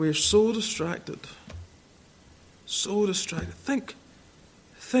We're so distracted. So distracted.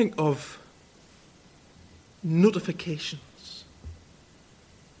 Think of notifications.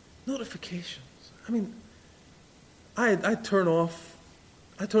 Notifications. I mean, I turn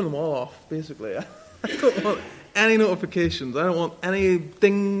them all off, basically. I don't want any notifications. I don't want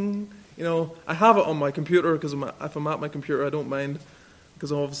anything. I have it on my computer because if I'm at my computer, I don't mind,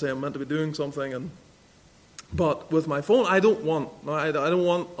 because obviously I'm meant to be doing something. But with my phone, I don't want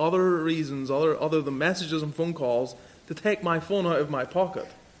other reasons other than messages and phone calls to take my phone out of my pocket.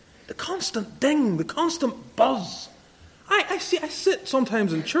 The constant ding, the constant buzz. I sit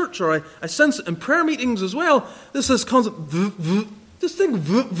sometimes in church, or I sense it in prayer meetings as well. This constant this thing,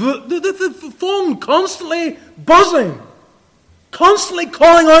 the phone constantly buzzing, constantly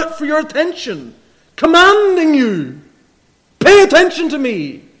calling out for your attention, commanding you, pay attention to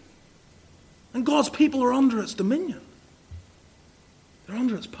me. And God's people are under its dominion. They're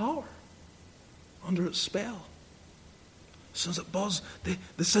under its power, under its spell. As soon as it buzzes,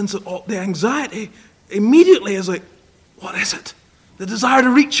 the sense of the anxiety immediately is like, what is it? The desire to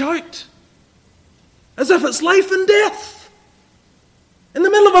reach out. As if it's life and death. In the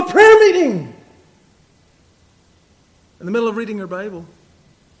middle of a prayer meeting. In the middle of reading your Bible.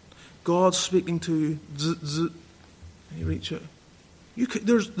 God's speaking to you. And you reach out.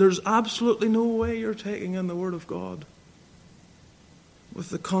 There's absolutely no way you're taking in the Word of God with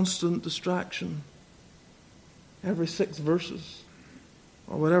the constant distraction every 6 verses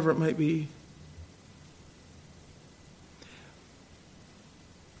or whatever it might be.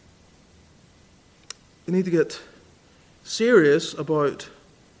 We need to get serious about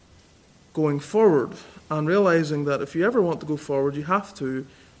going forward and realizing that if you ever want to go forward, you have to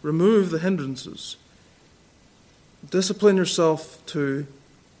remove the hindrances. Discipline yourself to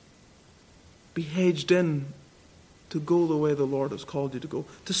be hedged in, to go the way the Lord has called you to go,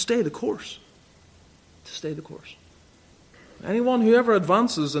 to stay the course. To stay the course. Anyone who ever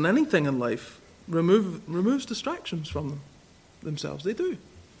advances in anything in life removes distractions from themselves. They do.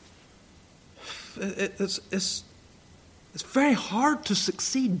 It's very hard to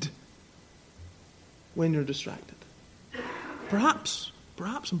succeed when you're distracted. Perhaps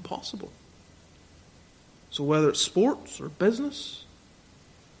impossible. So whether it's sports or business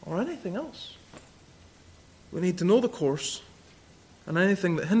or anything else, we need to know the course, and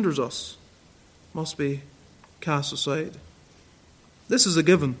anything that hinders us must be cast aside. This is a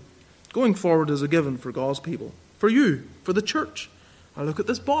given. Going forward is a given for God's people, for you, for the church. I look at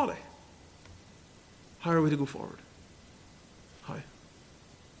this body. How are we to go forward? How?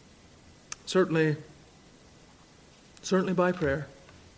 Certainly by prayer.